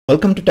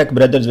Welcome to Tech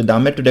Brothers with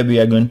Ahmed. Today we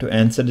are going to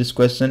answer this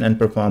question and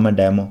perform a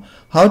demo.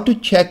 How to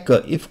check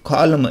if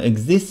column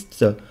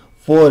exists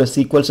for a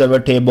SQL Server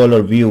table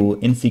or view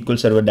in SQL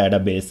Server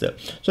database.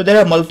 So there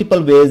are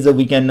multiple ways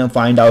we can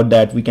find out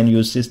that. We can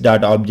use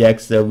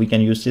sys.objects, we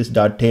can use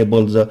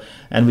sys.tables,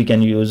 and we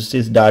can use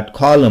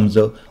sys.columns,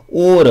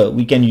 or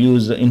we can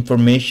use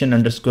information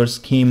underscore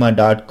schema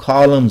dot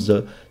columns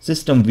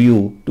system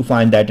view to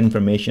find that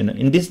information.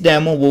 In this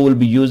demo we will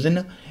be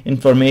using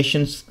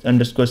information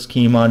underscore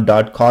schema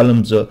dot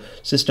columns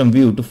system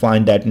view to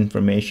find that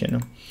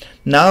information.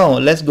 Now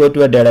let's go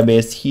to a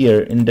database here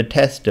in the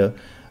test,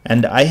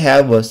 and I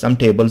have some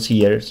tables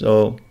here.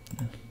 So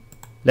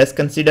let's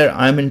consider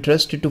I'm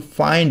interested to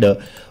find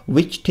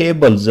which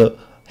tables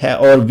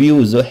or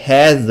views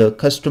has a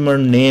customer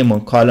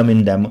name column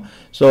in them.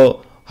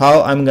 So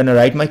how I'm gonna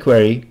write my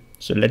query.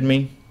 So let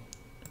me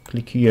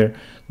click here,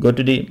 go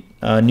to the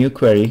new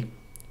query,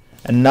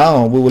 and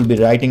now we will be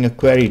writing a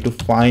query to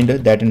find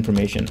that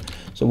information.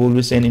 So we will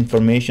be saying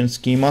information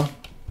schema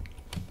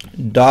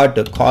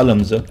dot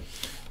columns,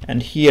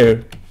 and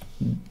here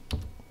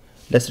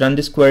let's run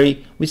this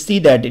query. We see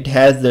that it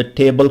has the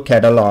table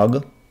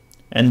catalog,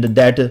 and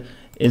that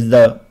is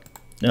the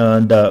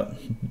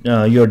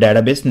your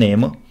database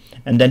name,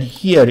 and then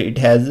here it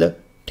has the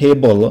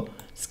table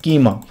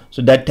schema.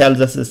 So that tells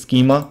us the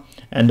schema,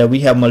 and we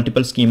have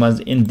multiple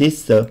schemas in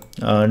this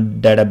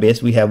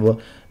database. We have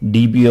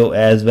DBO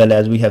as well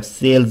as we have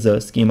sales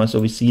schema. So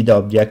we see the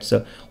objects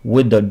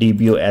with the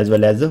DBO as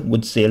well as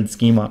with sales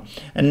schema.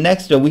 And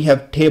next we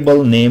have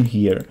table name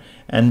here,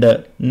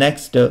 and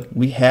next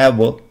we have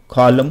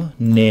column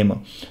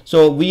name.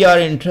 So we are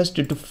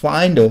interested to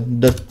find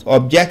the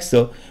objects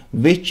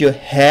which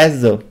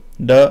has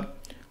the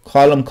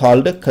column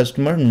called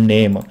customer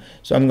name.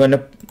 So I'm going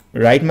to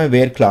write my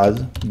where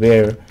clause,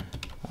 where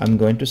I'm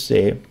going to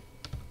say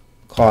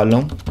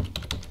column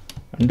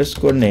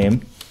underscore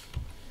name.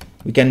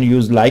 We can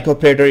use like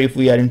operator if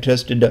we are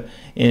interested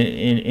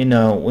in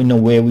a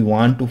way we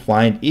want to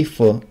find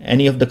if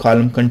any of the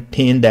column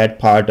contain that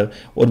part,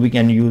 or we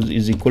can use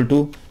is equal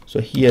to. So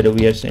here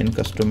we are saying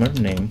customer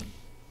name.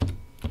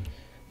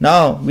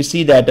 Now we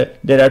see that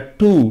there are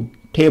two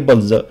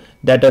tables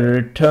that are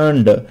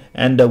returned,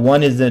 and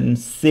one is in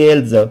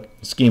sales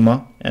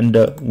schema and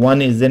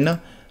one is in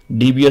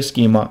DBO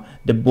schema.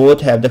 They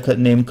both have the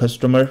name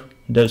customer.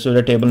 So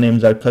the table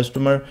names are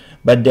customer,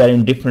 but they are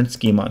in different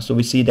schema. So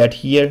we see that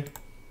here,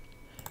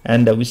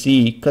 and we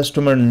see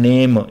customer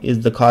name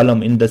is the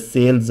column in the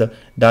sales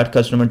dot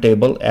customer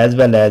table, as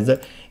well as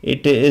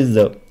it is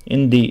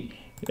in the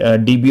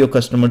DBO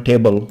customer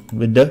table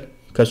with the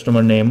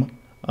customer name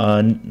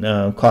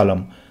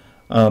column.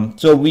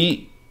 So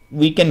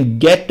we can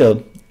get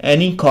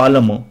any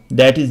column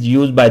that is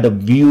used by the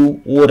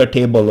view or a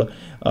table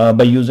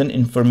by using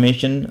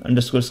information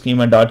underscore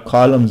schema dot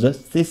columns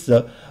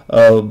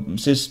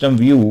system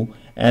view,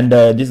 and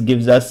this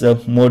gives us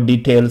more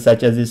details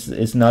such as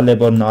is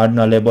nullable, not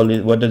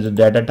nullable, what is the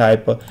data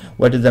type,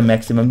 what is the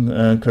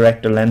maximum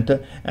character length,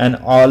 and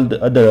all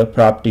the other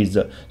properties.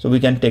 So we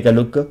can take a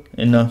look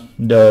in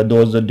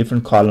those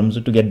different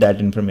columns to get that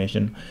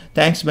information.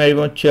 Thanks very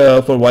much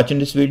for watching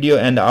this video,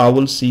 and I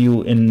will see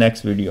you in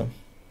next video.